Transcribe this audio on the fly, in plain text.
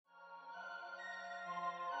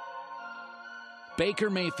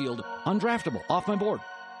Baker Mayfield, undraftable, off my board.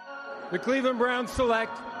 The Cleveland Browns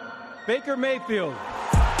select Baker Mayfield.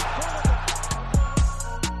 What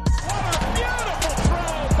a beautiful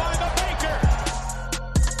throw by the Baker.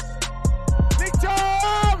 Big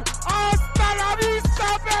Tom! Hasta la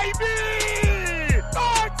vista, baby!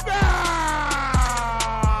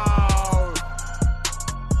 Touchdown!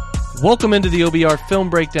 Welcome into the OBR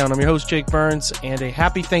Film Breakdown. I'm your host, Jake Burns, and a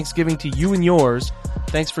happy Thanksgiving to you and yours.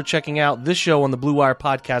 Thanks for checking out this show on the Blue Wire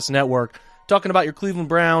Podcast Network, talking about your Cleveland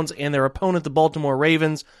Browns and their opponent, the Baltimore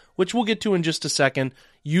Ravens, which we'll get to in just a second.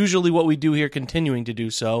 Usually what we do here, continuing to do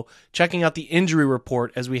so, checking out the injury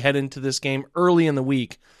report as we head into this game early in the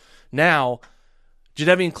week. Now,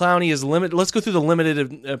 Jadeveon Clowney is limited. Let's go through the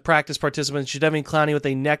limited practice participants. Jadeveon Clowney with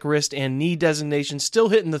a neck, wrist, and knee designation, still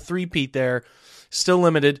hitting the three-peat there, still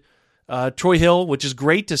limited. Troy Hill, which is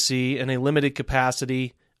great to see, in a limited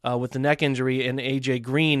capacity with the neck injury, and A.J.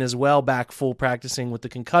 Green as well, back full practicing with the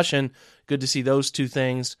concussion. Good to see those two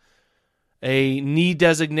things. A knee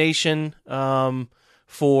designation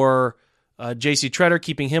for J.C. Tretter,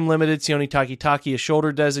 keeping him limited. Sione Takitaki, a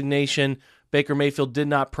shoulder designation. Baker Mayfield did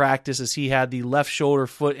not practice as he had the left shoulder,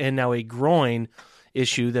 foot, and now a groin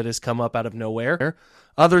issue that has come up out of nowhere.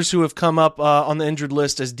 Others who have come up on the injured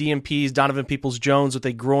list as DNPs, Donovan Peoples-Jones with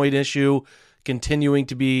a groin issue, continuing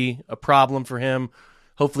to be a problem for him.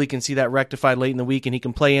 Hopefully can see that rectified late in the week, and he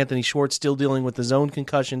can play. Anthony Schwartz still dealing with his own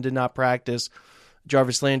concussion, did not practice.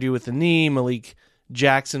 Jarvis Landry with the knee. Malik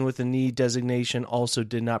Jackson with the knee designation also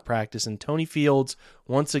did not practice. And Tony Fields,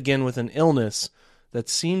 once again with an illness that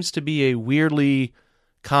seems to be a weirdly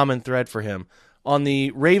common thread for him. On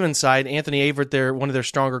the Ravens side, Anthony Averett, one of their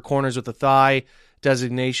stronger corners with the thigh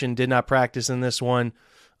designation, did not practice in this one.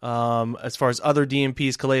 As far as other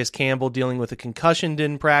DNPs, Calais Campbell dealing with a concussion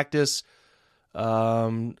didn't practice.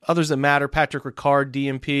 Others that matter, Patrick Ricard,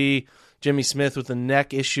 DNP, Jimmy Smith with a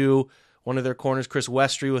neck issue, one of their corners, Chris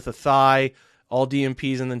Westry with a thigh, all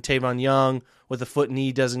DNPs, and then Tavon Young with a foot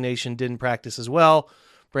knee designation didn't practice as well.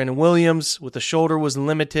 Brandon Williams with the shoulder was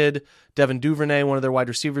limited. Devin Duvernay, one of their wide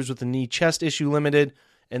receivers, with the knee chest issue, limited.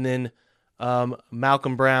 And then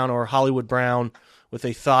Malcolm Brown, or Hollywood Brown, with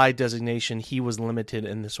a thigh designation, he was limited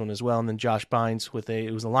in this one as well. And then Josh Bynes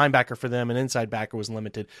it was a linebacker for them, an inside backer was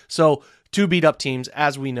limited. So 2 beat-up teams,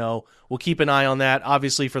 as we know. We'll keep an eye on that.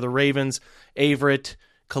 Obviously for the Ravens, Averett,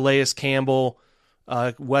 Calais Campbell,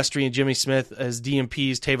 Westry, and Jimmy Smith as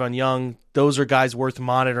DNPs, Tavon Young, those are guys worth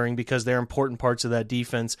monitoring because they're important parts of that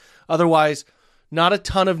defense. Otherwise, not a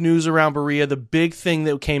ton of news around Berea. The big thing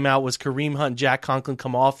that came out was Kareem Hunt and Jack Conklin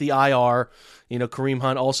come off the IR. You know, Kareem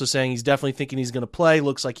Hunt also saying he's definitely thinking he's going to play.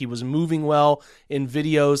 Looks like he was moving well in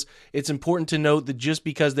videos. It's important to note that just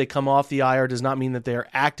because they come off the IR does not mean that they are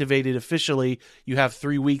activated officially. You have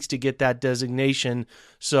 3 weeks to get that designation.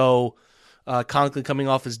 So Conklin coming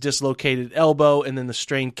off his dislocated elbow, and then the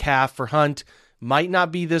strained calf for Hunt might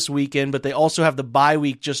not be this weekend, but they also have the bye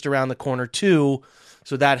week just around the corner too.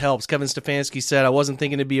 So that helps. Kevin Stefanski said, I wasn't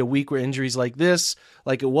thinking it'd be a week where injuries like this,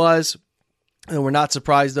 like it was. And we're not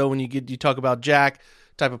surprised, though, when you talk about Jack,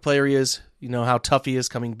 type of player he is, you know, how tough he is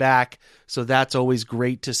coming back. So that's always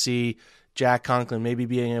great to see. Jack Conklin maybe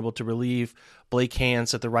being able to relieve Blake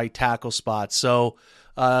Hance at the right tackle spot. So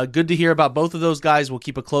good to hear about both of those guys. We'll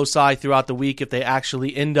keep a close eye throughout the week if they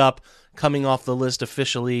actually end up coming off the list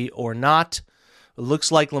officially or not. It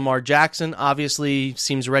looks like Lamar Jackson obviously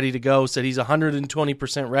seems ready to go, said he's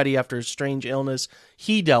 120% ready after a strange illness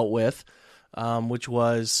he dealt with, which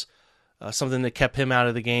was something that kept him out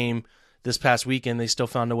of the game this past weekend. They still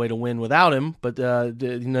found a way to win without him, but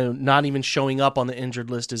not even showing up on the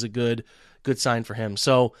injured list is a good sign for him.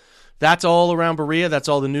 So that's all around Berea. That's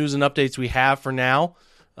all the news and updates we have for now.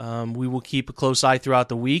 We will keep a close eye throughout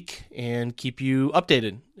the week and keep you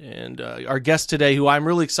updated. And our guest today, who I'm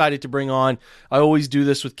really excited to bring on, I always do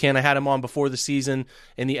this with Ken. I had him on before the season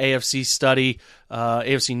in the AFC study,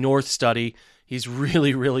 AFC North study. He's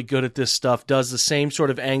really, really good at this stuff, does the same sort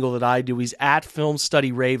of angle that I do. He's at Film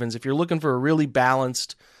Study Ravens. If you're looking for a really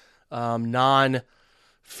balanced,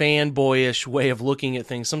 non-fanboyish way of looking at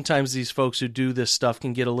things, sometimes these folks who do this stuff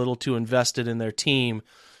can get a little too invested in their team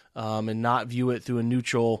and not view it through a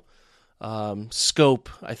neutral scope.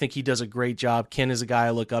 I think he does a great job. Ken is a guy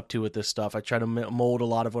I look up to with this stuff. I try to mold a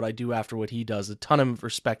lot of what I do after what he does. A ton of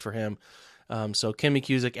respect for him. So Ken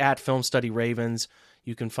McCusick at Film Study Ravens.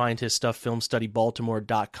 You can find his stuff,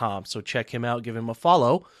 filmstudybaltimore.com. So check him out, give him a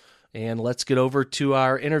follow, and let's get over to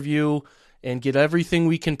our interview and get everything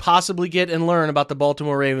we can possibly get and learn about the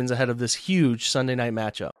Baltimore Ravens ahead of this huge Sunday night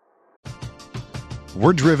matchup.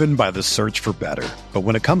 We're driven by the search for better. But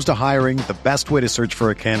when it comes to hiring, the best way to search for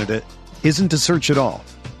a candidate isn't to search at all.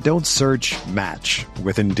 Don't search, match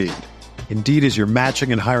with Indeed. Indeed is your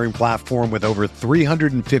matching and hiring platform with over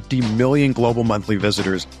 350 million global monthly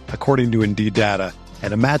visitors, according to Indeed data,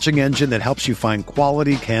 and a matching engine that helps you find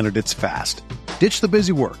quality candidates fast. Ditch the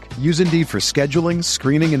busy work. Use Indeed for scheduling,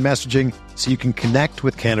 screening, and messaging so you can connect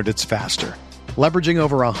with candidates faster. Leveraging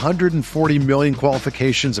over 140 million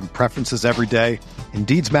qualifications and preferences every day,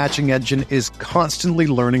 Indeed's matching engine is constantly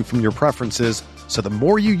learning from your preferences, so the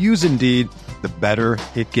more you use Indeed, the better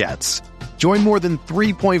it gets. Join more than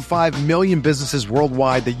 3.5 million businesses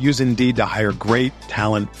worldwide that use Indeed to hire great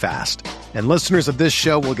talent fast. And listeners of this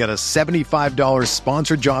show will get a $75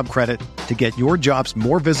 sponsored job credit to get your jobs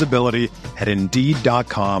more visibility at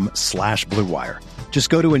Indeed.com/Blue Wire. Just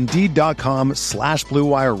go to Indeed.com/Blue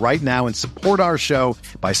Wire right now and support our show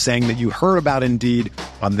by saying that you heard about Indeed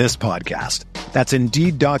on this podcast. That's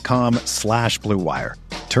Indeed.com/Blue Wire.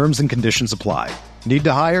 Terms and conditions apply. Need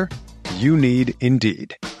to hire? You need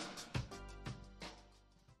Indeed.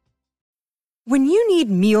 When you need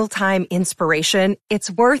mealtime inspiration,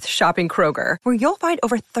 it's worth shopping Kroger, where you'll find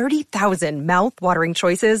over 30,000 mouth-watering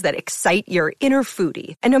choices that excite your inner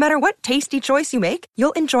foodie. And no matter what tasty choice you make,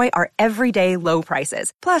 you'll enjoy our everyday low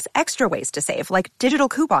prices, plus extra ways to save, like digital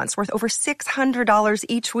coupons worth over $600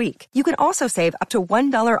 each week. You can also save up to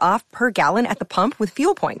 $1 off per gallon at the pump with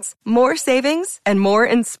fuel points. More savings and more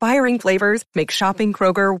inspiring flavors make shopping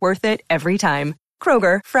Kroger worth it every time.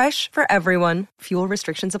 Kroger, fresh for everyone. Fuel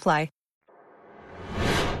restrictions apply.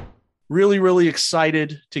 Really, really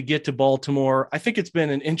excited to get to Baltimore. I think it's been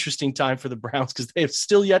an interesting time for the Browns because they have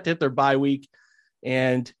still yet to hit their bye week.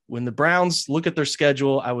 And when the Browns look at their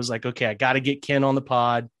schedule, I was like, okay, I got to get Ken on the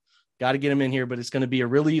pod, got to get him in here, but it's going to be a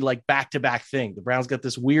really like back-to-back thing. The Browns got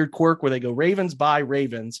this weird quirk where they go Ravens by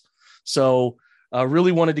Ravens. So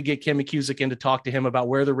really wanted to get Ken McCusick in to talk to him about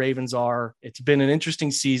where the Ravens are. It's been an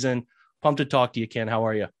interesting season. Pumped to talk to you, Ken. How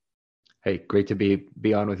are you? Hey, great to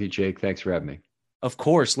be on with you, Jake. Thanks for having me. Of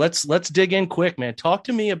course. Let's dig in quick, man. Talk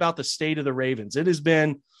to me about the state of the Ravens. It has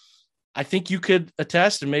been, I think you could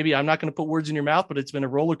attest, and maybe I'm not going to put words in your mouth, but it's been a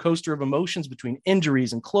roller coaster of emotions between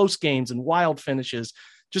injuries and close games and wild finishes.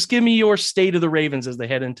 Just give me your state of the Ravens as they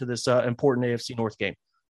head into this important AFC North game.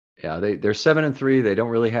 Yeah, they're 7-3. They don't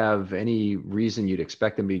really have any reason you'd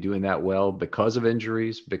expect them to be doing that well because of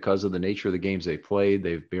injuries, because of the nature of the games they played.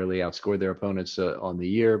 They've barely outscored their opponents on the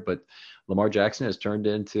year, but Lamar Jackson has turned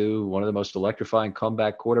into one of the most electrifying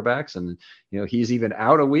comeback quarterbacks. And, he's even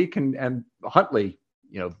out a week and Huntley,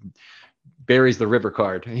 buries the river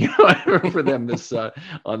card, for them this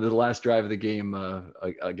on the last drive of the game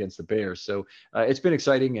against the Bears. So it's been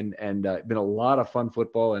exciting and been a lot of fun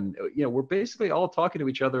football. And, we're basically all talking to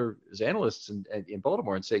each other as analysts in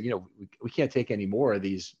Baltimore and say, we can't take any more of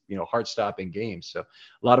these, heart-stopping games. So a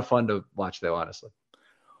lot of fun to watch, though, honestly.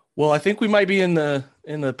 Well, I think we might be in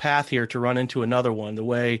the path here to run into another one. The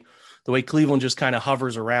way Cleveland just kind of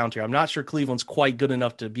hovers around here. I'm not sure Cleveland's quite good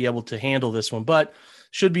enough to be able to handle this one, but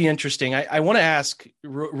should be interesting. I want to ask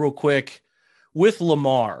real quick with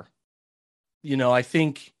Lamar. I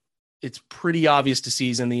think it's pretty obvious to see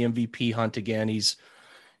he's in the MVP hunt again. He's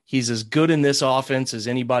as good in this offense as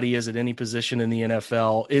anybody is at any position in the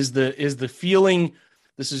NFL. Is the feeling?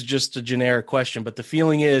 This is just a generic question, but the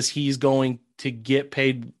feeling is he's going to get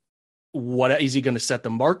paid. What is he going to set the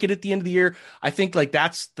market at the end of the year? I think like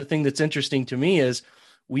that's the thing that's interesting to me is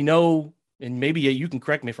we know, and maybe you can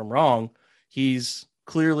correct me if I'm wrong, he's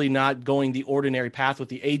clearly not going the ordinary path with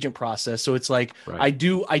the agent process. So it's like, right.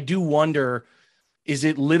 I do wonder, is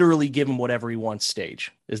it literally give him whatever he wants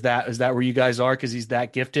stage? Is that where you guys are? Cause he's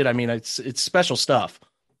that gifted. I mean, it's special stuff.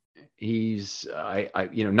 He's,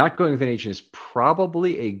 not going with an agent is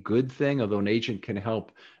probably a good thing, although an agent can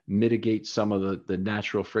help mitigate some of the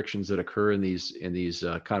natural frictions that occur in these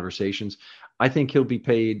conversations. I think he'll be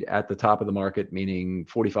paid at the top of the market, meaning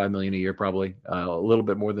 $45 million a year, probably a little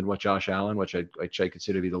bit more than what Josh Allen, which I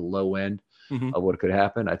consider to be the low end of what could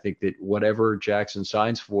happen. I think that whatever Jackson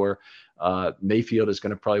signs for, Mayfield is going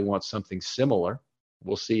to probably want something similar.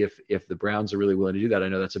 We'll see if the Browns are really willing to do that. I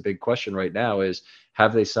know that's a big question right now is,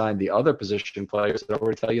 have they signed the other position players that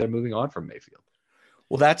already tell you they're moving on from Mayfield?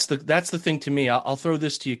 Well, that's the thing to me. I'll throw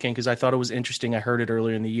this to you, Ken, because I thought it was interesting. I heard it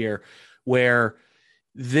earlier in the year where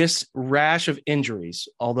this rash of injuries,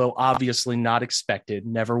 although obviously not expected,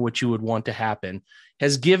 never what you would want to happen,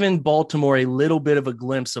 has given Baltimore a little bit of a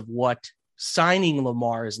glimpse of what signing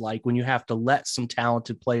Lamar is like when you have to let some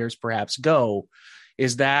talented players perhaps go.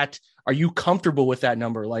 Are you comfortable with that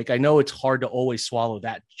number? Like, I know it's hard to always swallow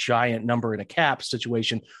that giant number in a cap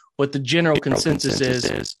situation, but the general consensus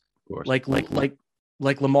is like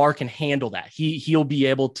Lamar can handle that. He'll be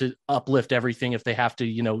able to uplift everything if they have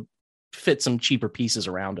to, fit some cheaper pieces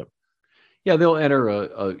around him. Yeah, they'll enter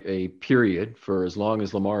a period for as long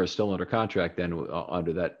as Lamar is still under contract, then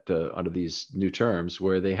under these new terms,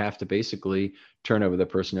 where they have to basically turn over the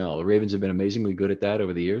personnel. The Ravens have been amazingly good at that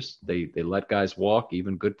over the years. They let guys walk,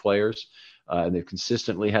 even good players, and they've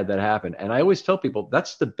consistently had that happen. And I always tell people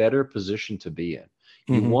that's the better position to be in.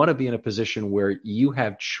 You want to be in a position where you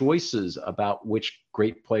have choices about which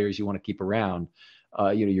great players you want to keep around.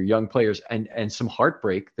 Your young players, and some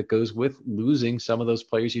heartbreak that goes with losing some of those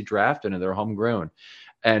players you drafted and they're homegrown.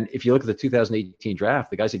 And if you look at the 2018 draft,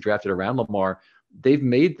 the guys who drafted around Lamar, they've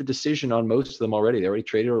made the decision on most of them already. They already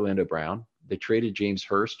traded Orlando Brown. They traded James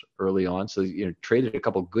Hurst early on. So, traded a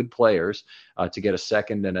couple good players to get a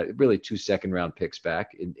second and really 2 second-round picks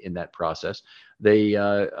back in that process. They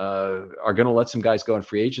are going to let some guys go in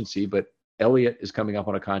free agency, but Elliott is coming up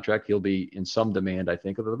on a contract. He'll be in some demand, I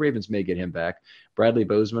think. Although the Ravens may get him back. Bradley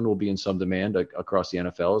Bozeman will be in some demand across the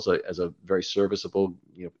NFL as a very serviceable,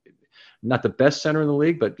 not the best center in the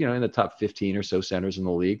league, but in the top 15 or so centers in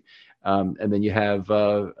the league. And then you have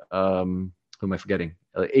who am I forgetting?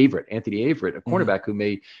 Anthony Averett, a cornerback who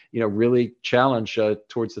may, really challenge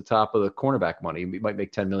towards the top of the cornerback money. He might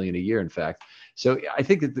make $10 million a year, in fact. So I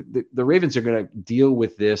think that the Ravens are going to deal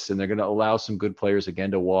with this, and they're going to allow some good players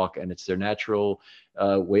again to walk, and it's their natural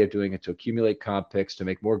way of doing it, to accumulate comp picks, to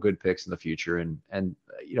make more good picks in the future. And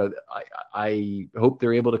I hope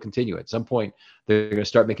they're able to continue. At some point, they're going to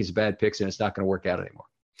start making some bad picks, and it's not going to work out anymore.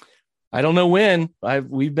 I don't know when.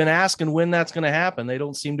 We've been asking when that's going to happen. They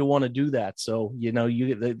don't seem to want to do that. So,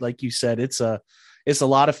 like you said, it's a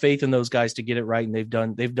lot of faith in those guys to get it right. And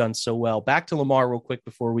they've done so well. Back to Lamar real quick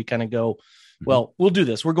before we kind of go. Well, we'll do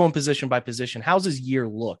this. We're going position by position. How's his year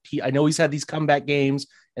looked? I know he's had these comeback games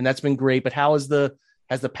and that's been great, but has the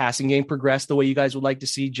passing game progressed the way you guys would like to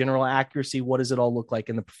see? General accuracy. What does it all look like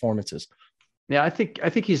in the performances? Yeah, I think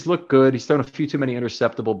he's looked good. He's thrown a few too many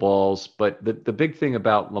interceptable balls, but the big thing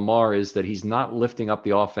about Lamar is that he's not lifting up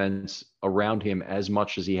the offense around him as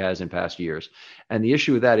much as he has in past years. And the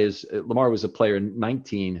issue with that is Lamar was a player in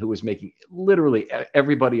 19 who was making literally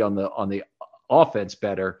everybody on the offense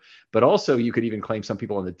better, but also you could even claim some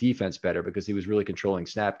people on the defense better because he was really controlling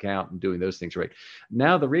snap count and doing those things right.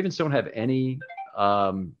 Now the Ravens don't have any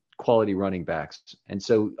quality running backs, and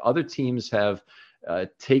so other teams have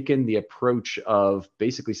taken the approach of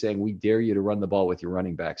basically saying, we dare you to run the ball with your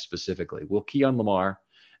running back specifically. We'll key on Lamar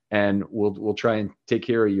and we'll try and take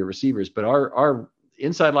care of your receivers. But our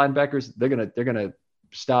inside linebackers, they're gonna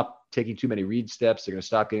stop taking too many read steps. They're gonna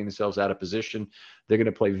stop getting themselves out of position. They're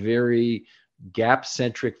gonna play very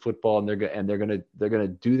gap-centric football, and they're gonna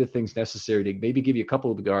do the things necessary to maybe give you a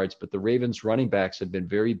couple of yards. But the Ravens running backs have been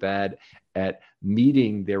very bad at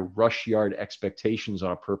meeting their rush yard expectations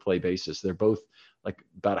on a per play basis. They're both like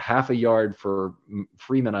about half a yard for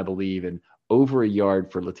Freeman, I believe, and over a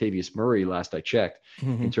yard for Latavius Murray last I checked,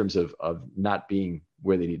 in terms of not being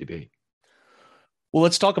where they need to be. Well,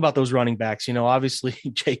 let's talk about those running backs. Obviously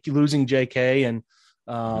losing JK and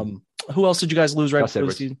who else did you guys lose right before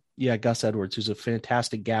the season? Yeah, Gus Edwards, who's a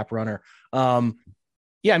fantastic gap runner.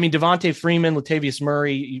 Devontae Freeman, Latavius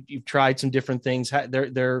Murray, you've tried some different things.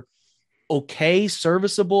 They're okay,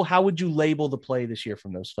 serviceable. How would you label the play this year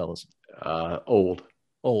from those fellas? Old.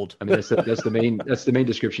 I mean, that's the main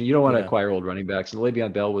description. You don't want to acquire old running backs. And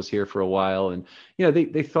Le'Veon Bell was here for a while, and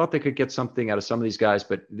they thought they could get something out of some of these guys.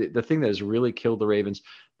 But the thing that has really killed the Ravens,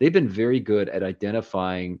 they've been very good at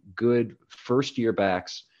identifying good first-year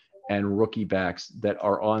backs and rookie backs that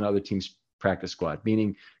are on other teams' practice squad,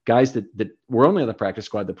 meaning guys that were only on the practice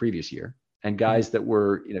squad the previous year, and guys that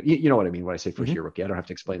were, you know what I mean when I say first-year rookie. I don't have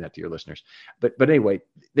to explain that to your listeners. But anyway,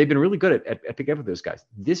 they've been really good at picking up with those guys.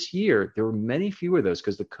 This year, there were many fewer of those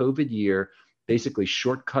because the COVID year basically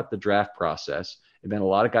shortcut the draft process. It meant a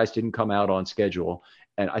lot of guys didn't come out on schedule.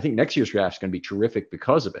 And I think next year's draft is going to be terrific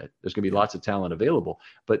because of it. There's going to be lots of talent available.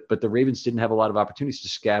 But the Ravens didn't have a lot of opportunities to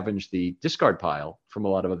scavenge the discard pile from a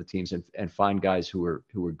lot of other teams and find guys who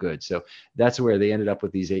were good. So that's where they ended up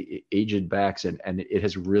with these aged backs, and it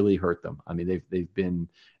has really hurt them. I mean, they've been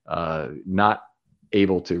not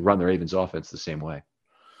able to run the Ravens offense the same way.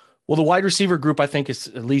 Well, the wide receiver group, I think, is,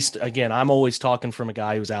 at least, again, I'm always talking from a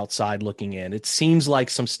guy who's outside looking in. It seems like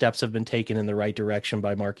some steps have been taken in the right direction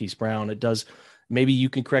by Marquise Brown. It does. Maybe you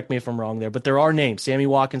can correct me if I'm wrong there, but there are names. Sammy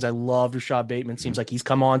Watkins, I love. Rashad Bateman seems like he's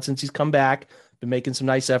come on since he's come back, been making some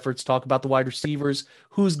nice efforts. Talk about the wide receivers,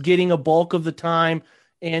 who's getting a bulk of the time,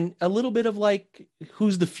 and a little bit of like,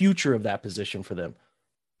 who's the future of that position for them?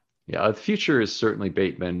 Yeah, the future is certainly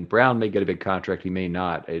Bateman. Brown may get a big contract. He may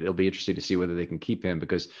not. It'll be interesting to see whether they can keep him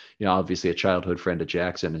because, obviously a childhood friend of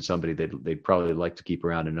Jackson and somebody they'd probably like to keep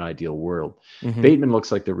around in an ideal world. Mm-hmm. Bateman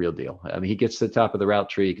looks like the real deal. I mean, he gets to the top of the route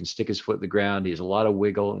tree. He can stick his foot in the ground. He has a lot of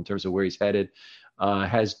wiggle in terms of where he's headed.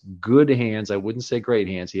 Has good hands. I wouldn't say great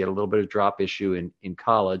hands. He had a little bit of drop issue in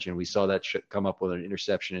college, and we saw that come up with an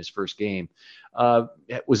interception in his first game.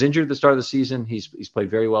 Was injured at the start of the season. He's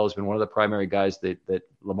played very well. He's been one of the primary guys that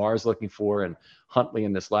Lamar is looking for, and Huntley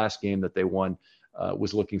in this last game that they won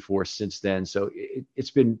was looking for since then. So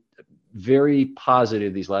it's been very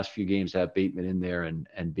positive these last few games to have Bateman in there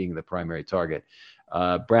and being the primary target.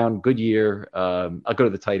 Brown, good year. I'll go to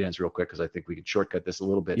the tight ends real quick because I think we can shortcut this a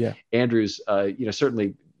little bit. Yeah. Andrews,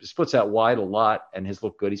 certainly splits out wide a lot and has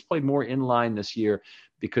looked good. He's played more in line this year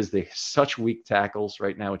because they have such weak tackles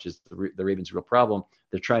right now, which is the Ravens' real problem.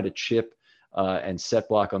 They're trying to chip and set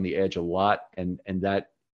block on the edge a lot, and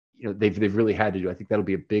that they've really had to do. I think that'll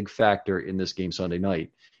be a big factor in this game Sunday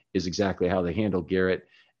night. Is exactly how they handle Garrett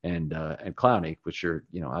and Clowney, which are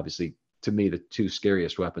obviously to me the two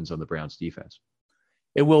scariest weapons on the Browns defense.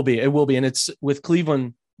 It will be. And it's with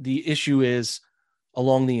Cleveland. The issue is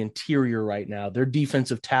along the interior right now. Their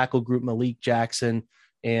defensive tackle group, Malik Jackson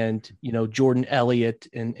and, Jordan Elliott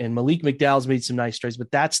and Malik McDowell's made some nice strides,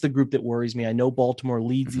 but that's the group that worries me. I know Baltimore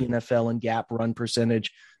leads the NFL in gap run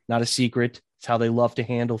percentage. Not a secret. It's how they love to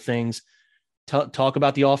handle things. Talk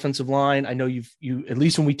about the offensive line. I know you at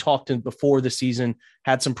least when we talked before the season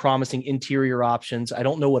had some promising interior options. I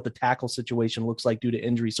don't know what the tackle situation looks like due to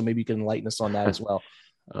injury, so maybe you can enlighten us on that as well.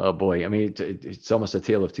 Oh boy. I mean, it's almost a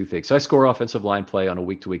tale of two things. So I score offensive line play on a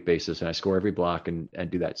week-to-week basis, and I score every block and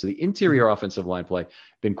do that. So the interior offensive line play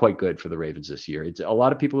been quite good for the Ravens this year. It's a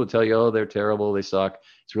lot of people would tell you, oh, they're terrible, they suck.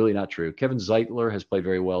 It's really not true. Kevin Zeitler has played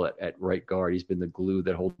very well at right guard. He's been the glue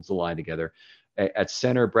that holds the line together. At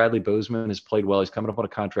center, Bradley Bozeman has played well. He's coming up on a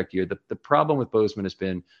contract year. The problem with Bozeman has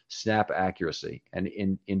been snap accuracy, and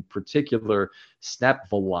in particular, snap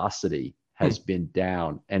velocity has been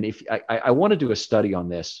down. And if I want to do a study on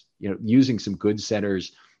this, using some good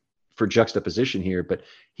centers for juxtaposition here, but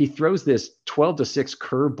he throws this 12-6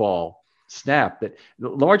 curveball snap that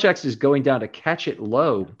Lamar Jackson is going down to catch it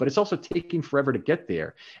low, but it's also taking forever to get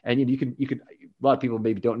there. And you can a lot of people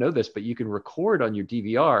maybe don't know this, but you can record on your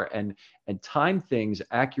DVR and time things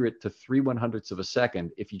accurate to 3/100ths of a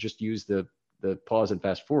second if you just use the pause and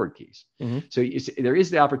fast forward keys. Mm-hmm. So there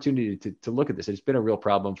is the opportunity to look at this. It's been a real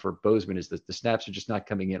problem for Bozeman is that the snaps are just not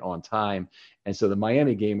coming in on time. And so the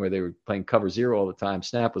Miami game where they were playing cover zero all the time,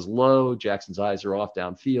 snap was low. Jackson's eyes are off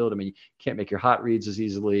downfield. I mean, you can't make your hot reads as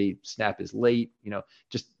easily. Snap is late,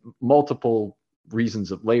 just multiple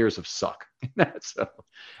reasons of layers of suck. So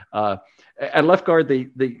at left guard,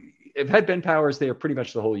 they've had Ben Powers there pretty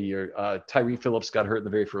much the whole year. Tyree Phillips got hurt in the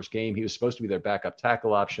very first game. He was supposed to be their backup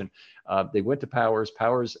tackle option. They went to Powers.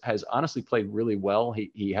 Powers has honestly played really well.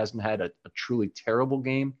 He hasn't had a truly terrible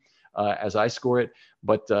game as I score it,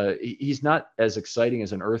 but he's not as exciting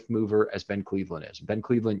as an earth mover as Ben Cleveland is. Ben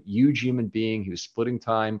Cleveland, huge human being. He was splitting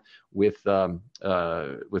time with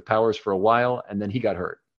Powers for a while, and then he got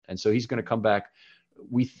hurt. And so he's going to come back,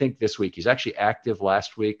 we think, this week. He's actually active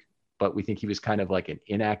last week, but we think he was kind of like an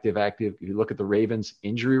inactive active. If you look at the Ravens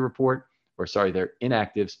injury report, their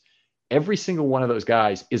inactives, every single one of those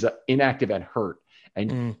guys is inactive and hurt.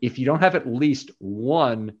 And if you don't have at least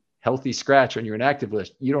one healthy scratch on your inactive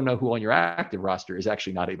list, you don't know who on your active roster is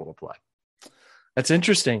actually not able to play. That's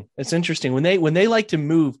interesting. It's interesting. When they like to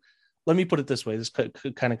move, let me put it this way, this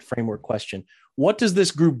kind of framework question. What does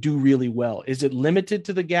this group do really well? Is it limited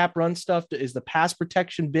to the gap run stuff? Is the pass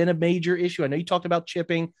protection been a major issue? I know you talked about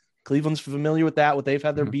chipping. Cleveland's familiar with that. They've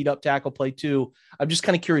had their beat up tackle play too. I'm just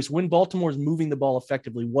kind of curious, when Baltimore is moving the ball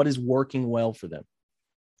effectively, what is working well for them?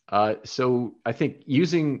 So I think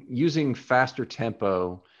using faster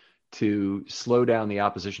tempo to slow down the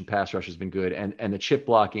opposition pass rush has been good. And the chip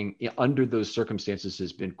blocking under those circumstances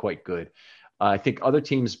has been quite good. I think other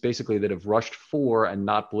teams basically that have rushed four and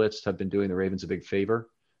not blitzed have been doing the Ravens a big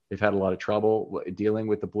favor. They've had a lot of trouble dealing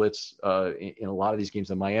with the blitz in a lot of these games.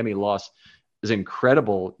 The Miami loss is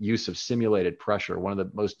incredible use of simulated pressure. One of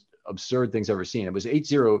the most absurd things I've ever seen. It was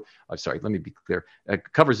 8-0. I'm sorry, let me be clear.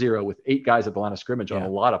 Cover zero with 8 guys at the line of scrimmage on a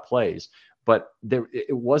lot of plays. But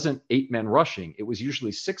it wasn't 8 men rushing. It was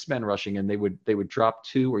usually 6 men rushing, and they would drop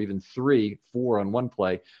 2 or even 3, 4 on one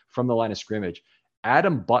play from the line of scrimmage.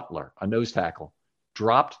 Adam Butler, a nose tackle,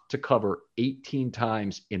 dropped to cover 18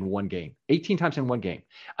 times in one game. 18 times in one game.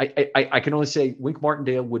 I can only say Wink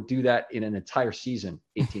Martindale would do that in an entire season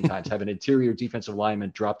 18 times, have an interior defensive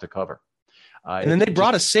lineman drop to cover. And then they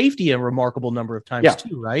brought a safety a remarkable number of times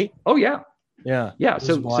too, right? Oh, yeah. Yeah. Yeah.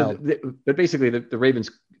 But basically the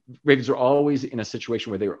Ravens are always in a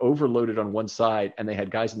situation where they were overloaded on one side and they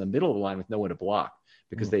had guys in the middle of the line with no one to block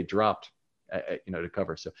because they dropped, to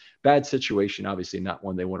cover. So bad situation, obviously not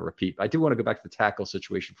one they want to repeat. I do want to go back to the tackle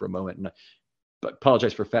situation for a moment, and but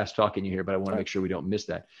apologize for fast talking you here, but I want to make sure we don't miss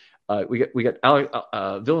that.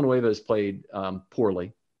 Villanueva has played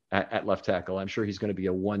poorly at left tackle. I'm sure he's going to be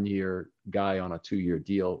a 1-year guy on a 2-year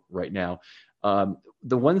deal right now.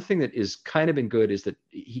 The one thing that is kind of been good is that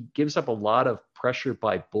he gives up a lot of pressure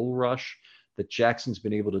by bull rush that Jackson's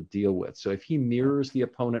been able to deal with. So if he mirrors the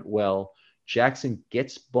opponent well, Jackson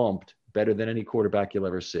gets bumped better than any quarterback you'll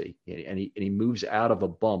ever see. And he moves out of a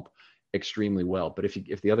bump extremely well. But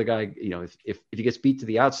if the other guy, if he gets beat to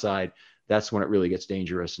the outside, that's when it really gets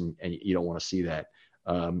dangerous, and you don't want to see that.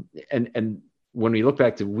 And when we look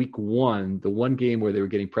back to week 1, the one game where they were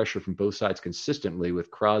getting pressure from both sides consistently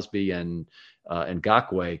with Crosby and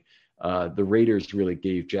Ngakoue, the Raiders really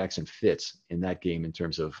gave Jackson fits in that game in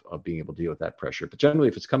terms of being able to deal with that pressure. But generally,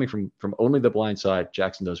 if it's coming from only the blind side,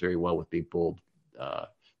 Jackson does very well with being bull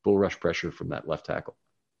rush pressure from that left tackle.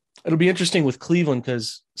 It'll be interesting with Cleveland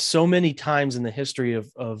because so many times in the history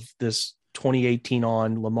of this 2018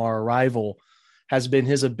 on Lamar arrival has been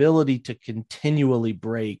his ability to continually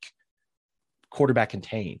break quarterback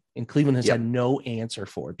contain. And Cleveland has had no answer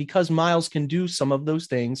for it because Miles can do some of those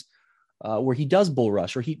things where he does bull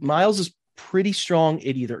rush, or Miles is pretty strong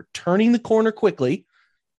at either turning the corner quickly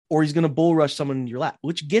or he's going to bull rush someone in your lap,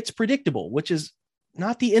 which gets predictable, which is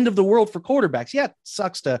not the end of the world for quarterbacks. Yeah, it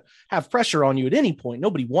sucks to have pressure on you at any point.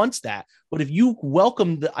 Nobody wants that. But if you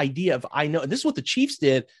welcome the idea of, I know, and this is what the Chiefs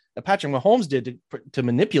did, that Patrick Mahomes did to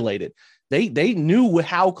manipulate it. They knew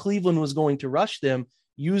how Cleveland was going to rush them,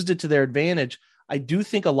 used it to their advantage. I do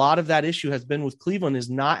think a lot of that issue has been with Cleveland is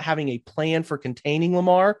not having a plan for containing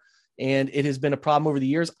Lamar. And it has been a problem over the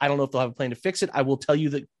years. I don't know if they'll have a plan to fix it. I will tell you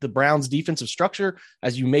that the Browns' defensive structure,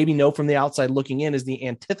 as you maybe know from the outside looking in, is the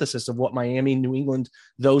antithesis of what Miami, New England,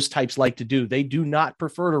 those types like to do. They do not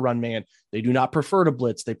prefer to run man. They do not prefer to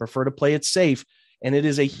blitz. They prefer to play it safe. And it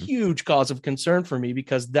is a huge cause of concern for me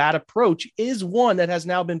because that approach is one that has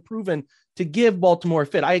now been proven to give Baltimore a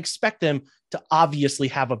fit. I expect them to obviously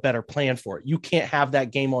have a better plan for it. You can't have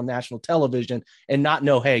that game on national television and not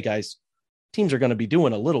know, hey, guys, teams are going to be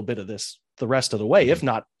doing a little bit of this the rest of the way, if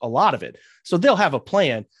not a lot of it. So they'll have a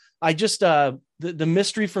plan. I just, the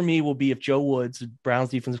mystery for me will be if Joe Woods, the Browns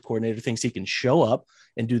defensive coordinator, thinks he can show up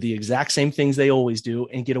and do the exact same things they always do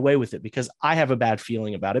and get away with it, because I have a bad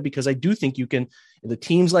feeling about it, because I do think you can, the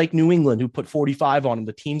teams like New England who put 45 on them,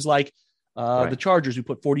 the teams like the Chargers who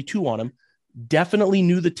put 42 on them, definitely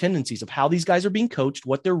knew the tendencies of how these guys are being coached,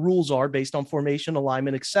 what their rules are based on formation,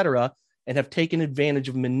 alignment, etc., and have taken advantage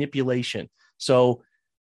of manipulation. So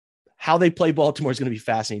how they play Baltimore is going to be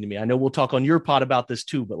fascinating to me. I know we'll talk on your pod about this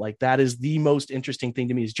too, but like that is the most interesting thing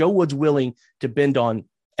to me is Joe Woods willing to bend on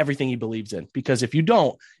everything he believes in, because if you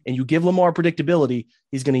don't, and you give Lamar predictability,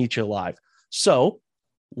 he's going to eat you alive. So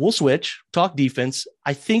we'll switch, talk defense.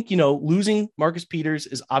 I think, losing Marcus Peters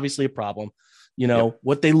is obviously a problem.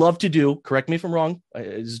 What they love to do, correct me if I'm wrong,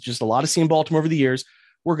 is just a lot of seeing Baltimore over the years.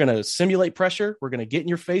 We're going to simulate pressure. We're going to get in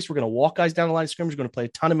your face. We're going to walk guys down the line of scrimmage. We're going to play a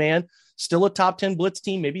ton of man. Still a top 10 blitz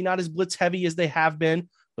team, maybe not as blitz heavy as they have been,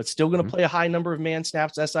 but still going to play a high number of man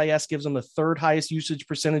snaps. SIS gives them the third highest usage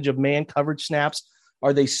percentage of man coverage snaps.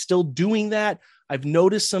 Are they still doing that? I've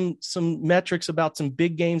noticed some metrics about some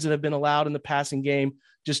big games that have been allowed in the passing game.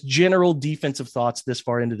 Just general defensive thoughts this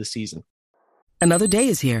far into the season. Another day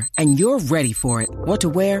is here and you're ready for it. What to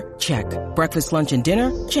wear? Check. Breakfast, lunch, and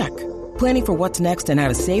dinner? Check. Planning for what's next and how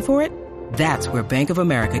to save for it? That's where Bank of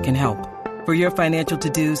America can help. For your financial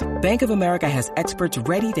to-dos, Bank of America has experts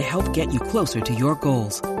ready to help get you closer to your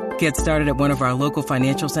goals. Get started at one of our local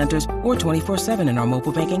financial centers or 24/7 in our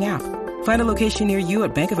mobile banking app. Find a location near you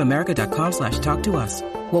at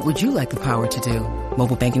bankofamerica.com/talktous. What would you like the power to do?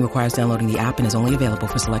 Mobile banking requires downloading the app and is only available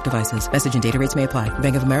for select devices. Message and data rates may apply.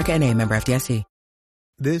 Bank of America NA, member FDIC.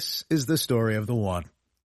 This is the story of the one.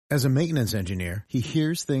 As a maintenance engineer, he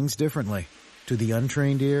hears things differently. To the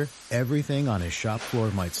untrained ear, everything on his shop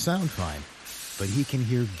floor might sound fine, but he can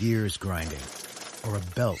hear gears grinding or a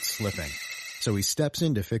belt slipping. So he steps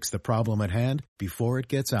in to fix the problem at hand before it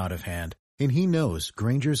gets out of hand. And he knows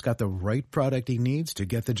Grainger's got the right product he needs to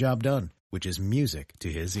get the job done, which is music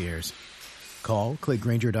to his ears. Call, click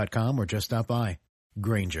Grainger.com, or just stop by.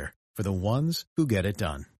 Grainger, for the ones who get it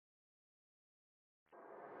done.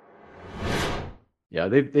 Yeah,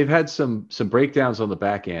 they've had some breakdowns on the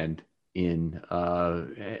back end and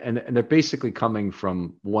they're basically coming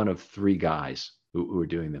from one of three guys. who are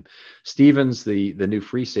doing them. Stevens, the new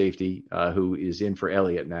free safety, who is in for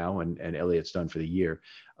Elliott now, and Elliott's done for the year.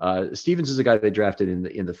 Stevens is a guy they drafted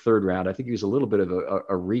in the third round. I think he was a little bit of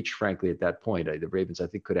a reach, frankly, at that point. The Ravens, I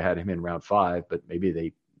think, could have had him in round 5, but maybe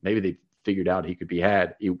they figured out he could be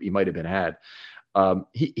had. He might have been had.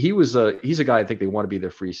 He's a guy I think they want to be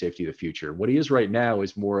their free safety of the future. What he is right now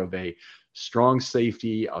is more of a strong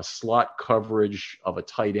safety, a slot coverage of a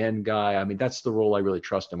tight end guy. I mean, that's the role I really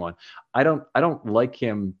trust him on. I don't like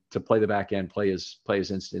him to play the back end, play his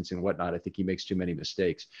instincts and whatnot. I think he makes too many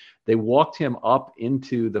mistakes. They walked him up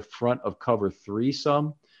into the front of cover 3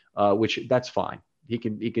 some, which that's fine. He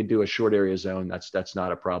can do a short area zone. That's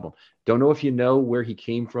not a problem. Don't know if you know where he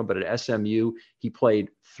came from, but at SMU, he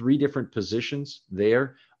played 3 different positions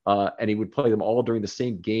there. And he would play them all during the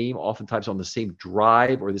same game, oftentimes on the same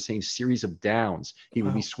drive or the same series of downs. He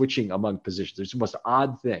would be switching among positions. It's the most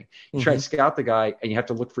odd thing. You try to scout the guy, and you have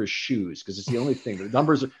to look for his shoes because it's the only thing.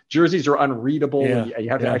 The jerseys are unreadable, and you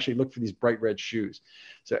have to actually look for these bright red shoes.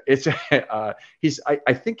 So it's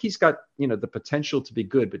I think he's got the potential to be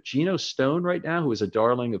good. But Geno Stone right now, who is a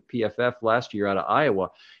darling of PFF last year out of Iowa,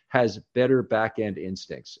 has better back end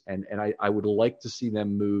instincts, and I would like to see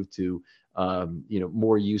them move to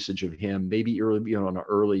more usage of him, maybe early, on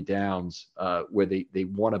early downs where they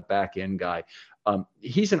want a back end guy.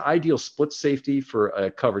 He's an ideal split safety for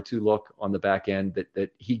a cover 2 look on the back end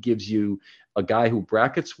that he gives you a guy who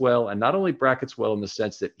brackets well, and not only brackets well in the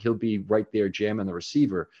sense that he'll be right there jamming the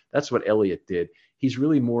receiver. That's what Elliott did. He's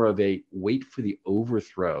really more of a wait for the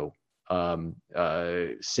overthrow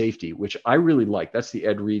safety, which I really like. That's the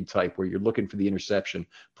Ed Reed type where you're looking for the interception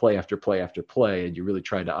play after play after play, and you're really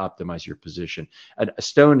trying to optimize your position. And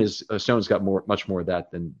Stone's got much more of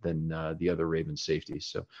that than the other Ravens safeties.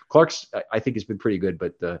 So Clark's, I think, has been pretty good,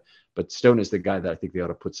 but Stone is the guy that I think they ought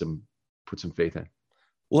to put some faith in.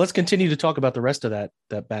 Well, let's continue to talk about the rest of that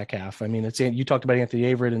back half. I mean, you talked about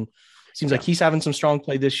Anthony Averett, and seems like he's having some strong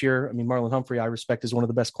play this year. I mean, Marlon Humphrey, I respect, is one of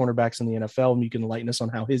the best cornerbacks in the NFL, and you can enlighten us on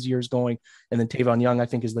how his year is going. And then Tavon Young, I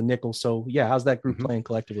think, is the nickel. So, yeah, how's that group playing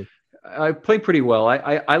collectively? I played pretty well.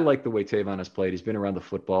 I like the way Tavon has played. He's been around the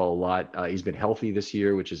football a lot. He's been healthy this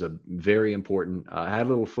year, which is a very important. Had a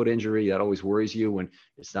little foot injury. That always worries you when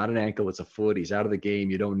it's not an ankle, it's a foot. He's out of the game.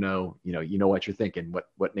 You don't know. You know what you're thinking,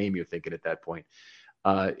 what name you're thinking at that point.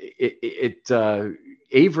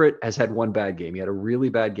 Averett has had one bad game. He had a really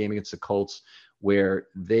bad game against the Colts where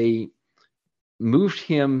they moved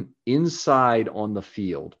him inside on the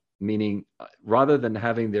field, meaning rather than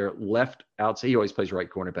having their left outside, he always plays right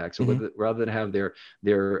cornerback. So rather than have their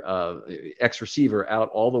ex receiver out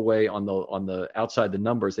all the way on the outside the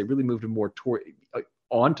numbers, they really moved him more toward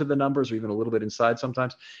onto the numbers or even a little bit inside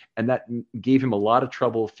sometimes. And that gave him a lot of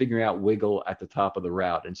trouble figuring out wiggle at the top of the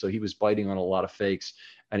route. And so he was biting on a lot of fakes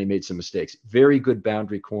and he made some mistakes. Very good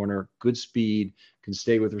boundary corner, good speed, can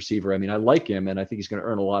stay with receiver. I mean, I like him and I think he's going to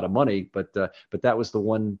earn a lot of money, but that was the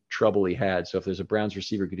one trouble he had. So if there's a Browns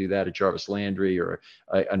receiver who could do that, a Jarvis Landry or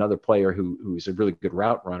another player who's a really good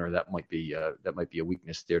route runner, that might be a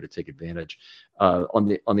weakness there to take advantage. On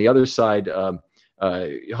the other side,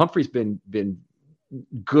 Humphrey's been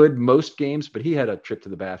good most games, but he had a trip to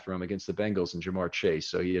the bathroom against the Bengals and Jamar Chase.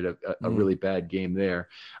 So he had a really bad game there.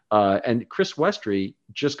 And Chris Westry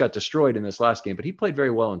just got destroyed in this last game, but he played very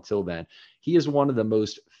well until then. He is one of the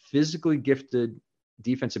most physically gifted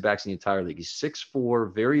defensive backs in the entire league. He's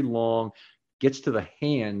 6'4", very long, gets to the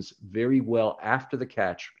hands very well after the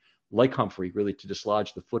catch, like Humphrey, really to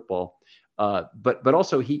dislodge the football. But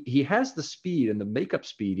also he has the speed and the makeup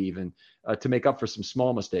speed even to make up for some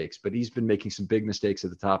small mistakes, but he's been making some big mistakes at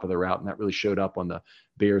the top of the route, and that really showed up on the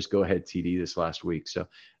Bears go-ahead TD this last week. So,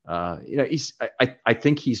 I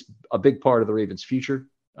think he's a big part of the Ravens' future,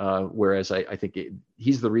 whereas I think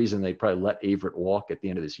he's the reason they probably let Averett walk at the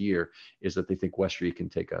end of this year is that they think Westry can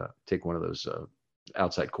take one of those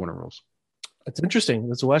outside corner roles. It's interesting.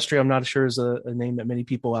 That's Westry. I'm not sure is a name that many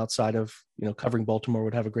people outside of covering Baltimore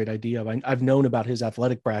would have a great idea of. I've known about his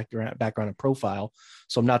athletic background and profile,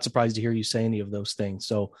 so I'm not surprised to hear you say any of those things.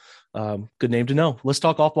 So, good name to know. Let's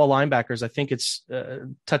talk off-ball linebackers. I think it's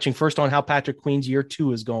touching first on how Patrick Queen's year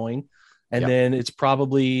 2 is going, and then it's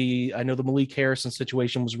probably, I know the Malik Harrison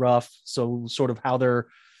situation was rough, so sort of how they're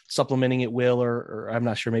supplementing it will, or I'm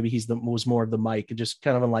not sure. Maybe was more of the mic. Just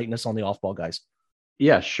kind of enlighten us on the off-ball guys.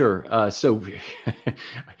 Yeah, sure. So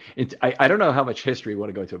I don't know how much history you want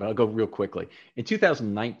to go into, but I'll go real quickly. In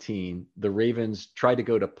 2019, the Ravens tried to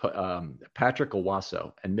go to Patrick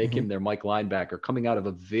Owasso and make him their Mike linebacker coming out of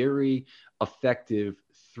a very effective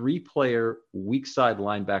 3-player weak side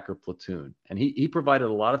linebacker platoon. And he provided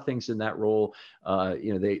a lot of things in that role.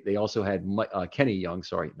 They also had Kenny Young,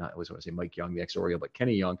 I was going to say Mike Young, the ex-Oriole, but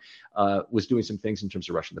Kenny Young was doing some things in terms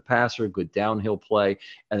of rushing the passer, good downhill play.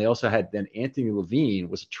 And they also had then Anthony Levine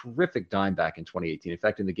was a terrific dime back in 2018. In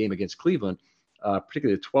fact, in the game against Cleveland,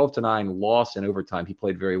 particularly the 12-9 loss in overtime, he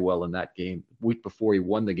played very well in that game. Week before, he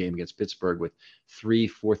won the game against Pittsburgh with 3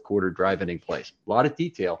 fourth-quarter drive-ending plays. A lot of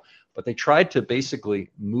detail, but they tried to basically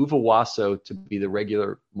move Owasso to be the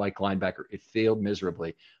regular Mike linebacker. It failed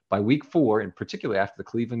miserably. By week 4, and particularly after the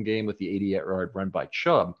Cleveland game with the 88-yard run by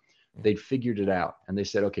Chubb, they'd figured it out, and they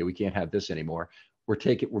said, okay, we can't have this anymore.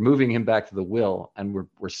 We're moving him back to the will, and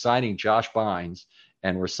we're signing Josh Bynes,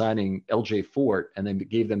 and we're signing LJ Fort, and then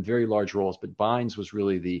gave them very large roles. But Bynes was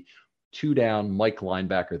really the 2-down Mike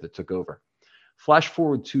linebacker that took over. Flash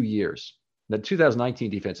forward 2 years. The 2019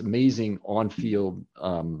 defense, amazing on-field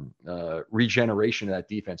regeneration of that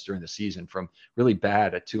defense during the season, from really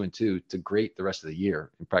bad at 2-2 to great the rest of the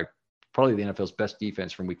year. In fact, probably the NFL's best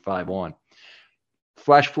defense from week 5 on.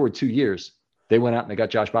 Flash forward 2 years. They went out and they got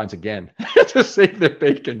Josh Bynes again to save their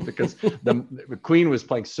bacon, because the Queen was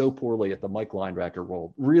playing so poorly at the Mike linebacker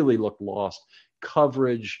role, really looked lost.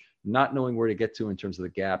 Coverage, not knowing where to get to in terms of the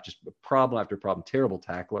gap, just problem after problem, terrible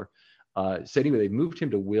tackler. So anyway, they moved him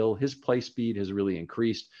to will. His play speed has really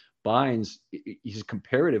increased. Bynes, his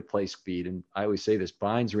comparative play speed, and I always say this,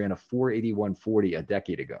 Bynes ran a 4.81 a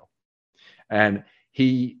decade ago. And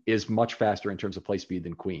he is much faster in terms of play speed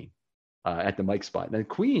than Queen. At the Mike spot. And then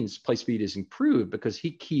Queen's play speed is improved because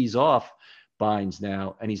he keys off Bynes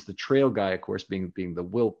now, and he's the trail guy, of course, being the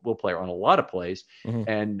will player on a lot of plays,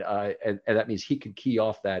 and that means he can key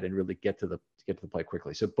off that and really get to the play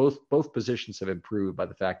quickly. So both positions have improved by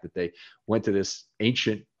the fact that they went to this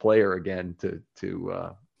ancient player again to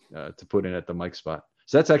put in at the Mike spot.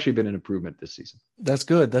 So that's actually been an improvement this season. That's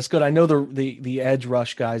good. That's good. I know the edge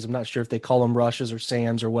rush guys. I'm not sure if they call them rushes or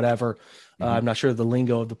Sams or whatever. I'm not sure the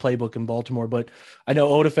lingo of the playbook in Baltimore, but I know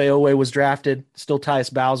Odafe Oweh was drafted. Still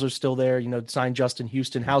Tyus Bowser's still there. Signed Justin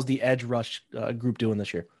Houston. How's the edge rush group doing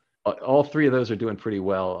this year? All 3 of those are doing pretty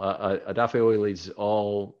well. Odafe Oweh leads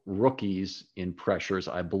all rookies in pressures,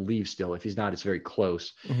 I believe. Still, if he's not, it's very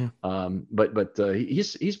close. But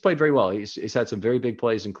he's played very well. He's had some very big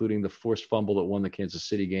plays, including the forced fumble that won the Kansas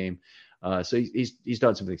City game. So he's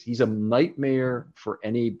done some things. He's a nightmare for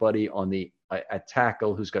anybody on the at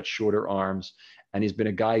tackle who's got shorter arms, and he's been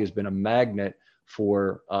a guy who's been a magnet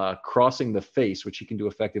for crossing the face, which he can do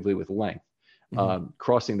effectively with length.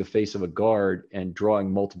 Crossing the face of a guard and drawing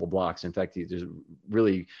multiple blocks. In fact, there's a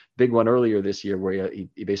really big one earlier this year where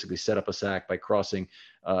he basically set up a sack by crossing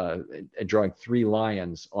and drawing 3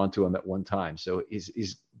 Lions onto him at one time. So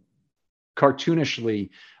he's cartoonishly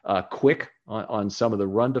quick on some of the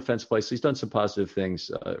run defense plays. So he's done some positive things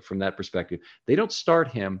from that perspective. They don't start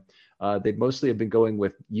him. They mostly have been going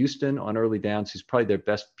with Houston on early downs. He's probably their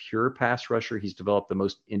best pure pass rusher. He's developed the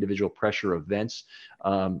most individual pressure events.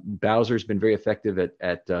 Bowser's been very effective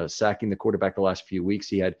at sacking the quarterback the last few weeks.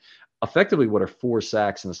 He had effectively 4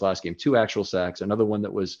 sacks in this last game, 2 actual sacks, another one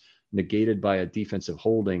that was negated by a defensive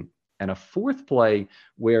holding, and a 4th play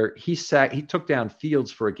where he took down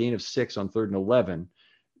Fields for a gain of 6 on 3rd and 11,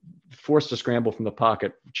 forced a scramble from the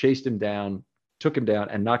pocket, chased him down, took him down,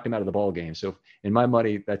 and knocked him out of the ball game. So in my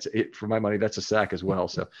money, that's it. For my money, that's a sack as well.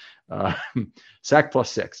 So sack plus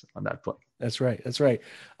 6 on that play. That's right. That's right.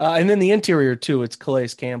 And then the interior too. It's Calais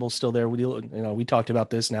Campbell still there. We talked about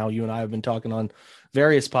this now. You and I have been talking on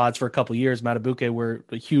various pods for a couple of years. Matabuke, we're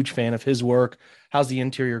a huge fan of his work. How's the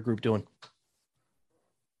interior group doing?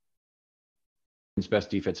 His best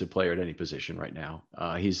defensive player at any position right now.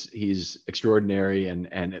 He's extraordinary,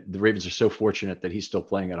 and the Ravens are so fortunate that he's still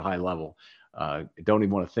playing at a high level. Don't even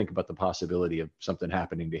want to think about the possibility of something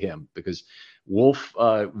happening to him, because Wolf,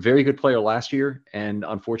 very good player last year, and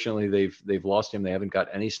unfortunately they've lost him. They haven't got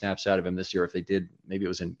any snaps out of him this year. If they did, maybe it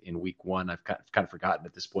was in week 1. I've kind of forgotten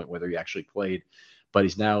at this point whether he actually played, but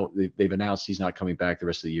they've announced he's not coming back the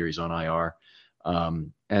rest of the year. He's on IR.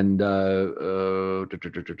 The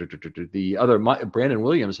other, Brandon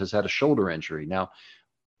Williams, has had a shoulder injury. Now,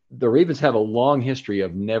 the Ravens have a long history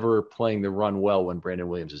of never playing the run well when Brandon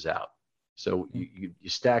Williams is out. So you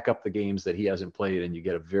stack up the games that he hasn't played, and you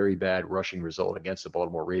get a very bad rushing result against the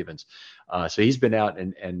Baltimore Ravens. So he's been out,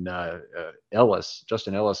 and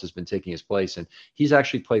Justin Ellis has been taking his place, and he's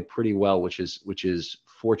actually played pretty well, which is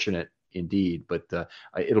fortunate indeed. But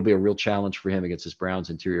it'll be a real challenge for him against this Browns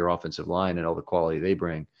interior offensive line and all the quality they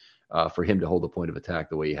bring, for him to hold the point of attack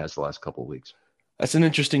the way he has the last couple of weeks. That's an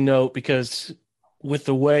interesting note, because with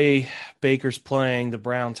the way Baker's playing, the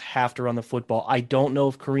Browns have to run the football. I don't know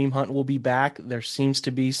if Kareem Hunt will be back. There seems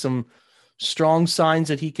to be some strong signs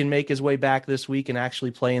that he can make his way back this week and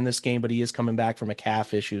actually play in this game, but he is coming back from a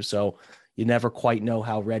calf issue. So you never quite know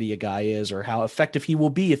how ready a guy is or how effective he will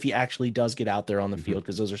be if he actually does get out there on the field,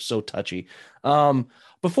 because those are so touchy.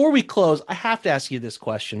 Before we close, I have to ask you this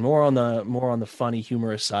question, more on the funny,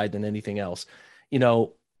 humorous side than anything else. You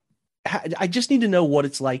know, I just need to know what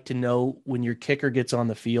it's like to know when your kicker gets on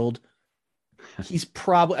the field. He's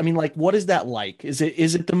probably, I mean, like, what is that like? Is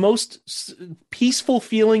it the most peaceful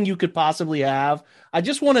feeling you could possibly have? I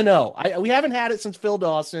just want to know. We haven't had it since Phil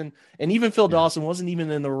Dawson, and even Phil Dawson wasn't even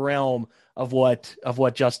in the realm of what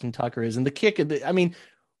Justin Tucker is. And the kick, I mean,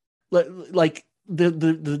 like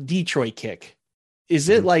the Detroit kick, is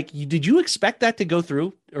it like, did you expect that to go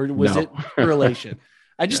through, or was it correlation?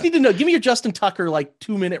 I just need to know. Give me your Justin Tucker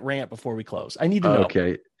 2-minute rant before we close. I need to know.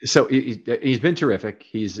 Okay, so he's been terrific.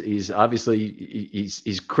 He's obviously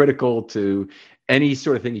he's critical to any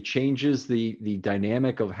sort of thing. He changes the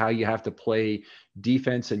dynamic of how you have to play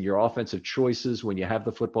defense and your offensive choices when you have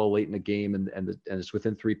the football late in the game and it's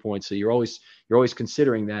within 3 points. So you're always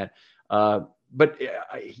considering that. But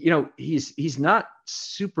he's not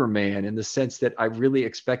Superman in the sense that I really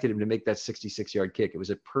expected him to make that 66-yard kick. It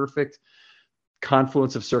was a perfect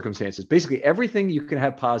confluence of circumstances. Basically everything you can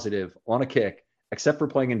have positive on a kick, except for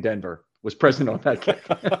playing in Denver, was present on that kick.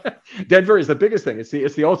 Denver is the biggest thing. It's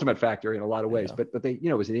the ultimate factor in a lot of ways, but they,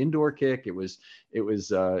 it was an indoor kick. It was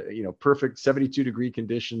perfect 72-degree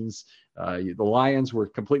conditions. The Lions were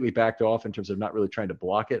completely backed off in terms of not really trying to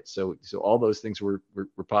block it. So all those things were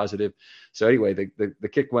positive. So anyway, the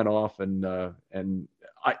kick went off and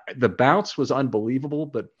the bounce was unbelievable,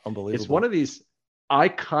 but it's one of these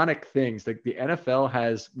iconic things that the NFL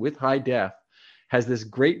has with high def, has this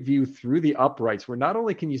great view through the uprights where not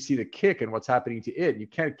only can you see the kick and what's happening to it, you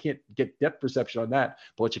can't get depth perception on that,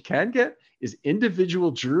 but what you can get is individual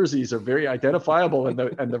jerseys are very identifiable and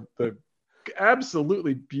the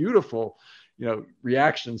absolutely beautiful,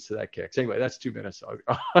 reactions to that kick. So anyway, that's 2 minutes.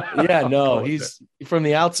 He's from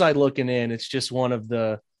the outside looking in. It's just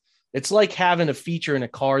it's like having a feature in a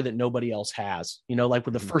car that nobody else has, like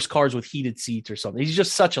with the first cars with heated seats or something. He's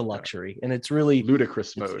just such a luxury, and it's really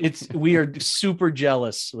ludicrous mode. We are super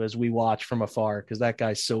jealous as we watch from afar, because that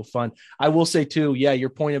guy's so fun. I will say too, your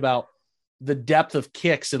point about the depth of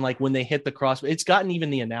kicks and when they hit the cross, it's gotten even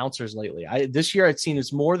the announcers lately. This year I've seen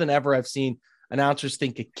this more than ever. I've seen announcers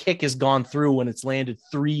think a kick has gone through when it's landed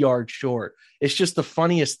 3 yards short. It's just the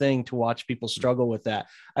funniest thing to watch people struggle with that.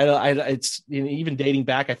 It's even dating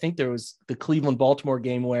back. I think there was the Cleveland-Baltimore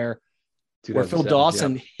game where Phil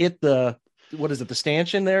Dawson hit the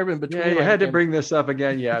stanchion there in between. Yeah, you had to bring this up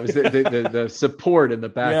again. Yeah, it was the support in the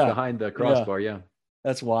back behind the crossbar. Yeah.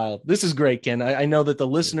 That's wild. This is great, Ken. I know that the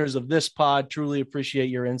listeners of this pod truly appreciate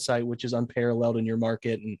your insight, which is unparalleled in your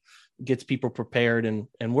market and gets people prepared. And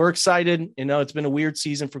we're excited. It's been a weird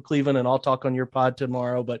season for Cleveland, and I'll talk on your pod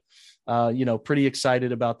tomorrow, but pretty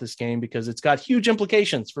excited about this game because it's got huge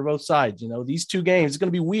implications for both sides. These two games, it's going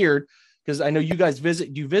to be weird because I know you guys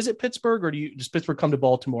do you visit Pittsburgh, or does Pittsburgh come to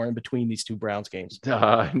Baltimore in between these two Browns games?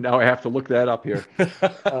 Now I have to look that up here.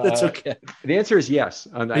 That's okay. The answer is yes.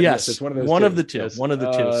 Yes, it's one of those. One two. of the two. Yes. One of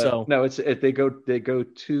the two. So no,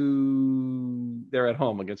 they're at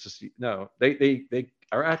home against they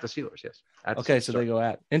are at the Steelers. Yes. They go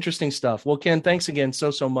at. Interesting stuff. Well, Ken, thanks again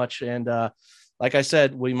so much. And like I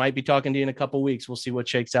said, we might be talking to you in a couple of weeks. We'll see what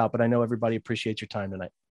shakes out, but I know everybody appreciates your time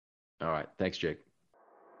tonight. All right. Thanks, Jake.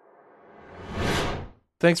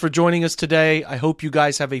 Thanks for joining us today. I hope you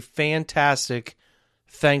guys have a fantastic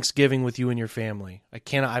Thanksgiving with you and your family.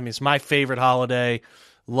 It's my favorite holiday.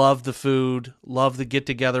 Love the food, love the get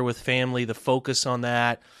together with family, the focus on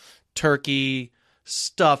that, turkey,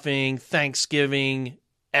 stuffing, Thanksgiving,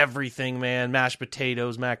 everything, man, mashed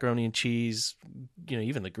potatoes, macaroni and cheese,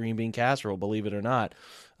 even the green bean casserole, believe it or not.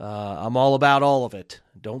 I'm all about all of it.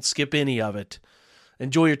 Don't skip any of it.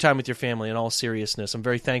 Enjoy your time with your family in all seriousness. I'm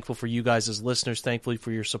very thankful for you guys as listeners, thankfully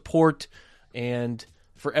for your support and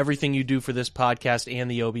for everything you do for this podcast and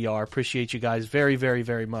the OBR. Appreciate you guys very, very,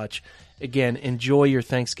 very much. Again, enjoy your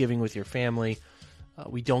Thanksgiving with your family.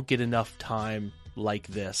 We don't get enough time like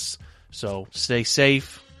this. So stay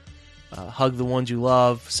safe, hug the ones you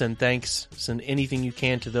love, send thanks, send anything you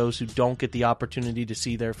can to those who don't get the opportunity to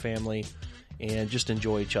see their family, and just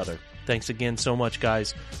enjoy each other. Thanks again so much,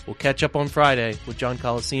 guys. We'll catch up on Friday with John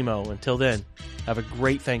Colosimo. Until then, have a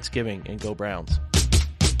great Thanksgiving and go Browns.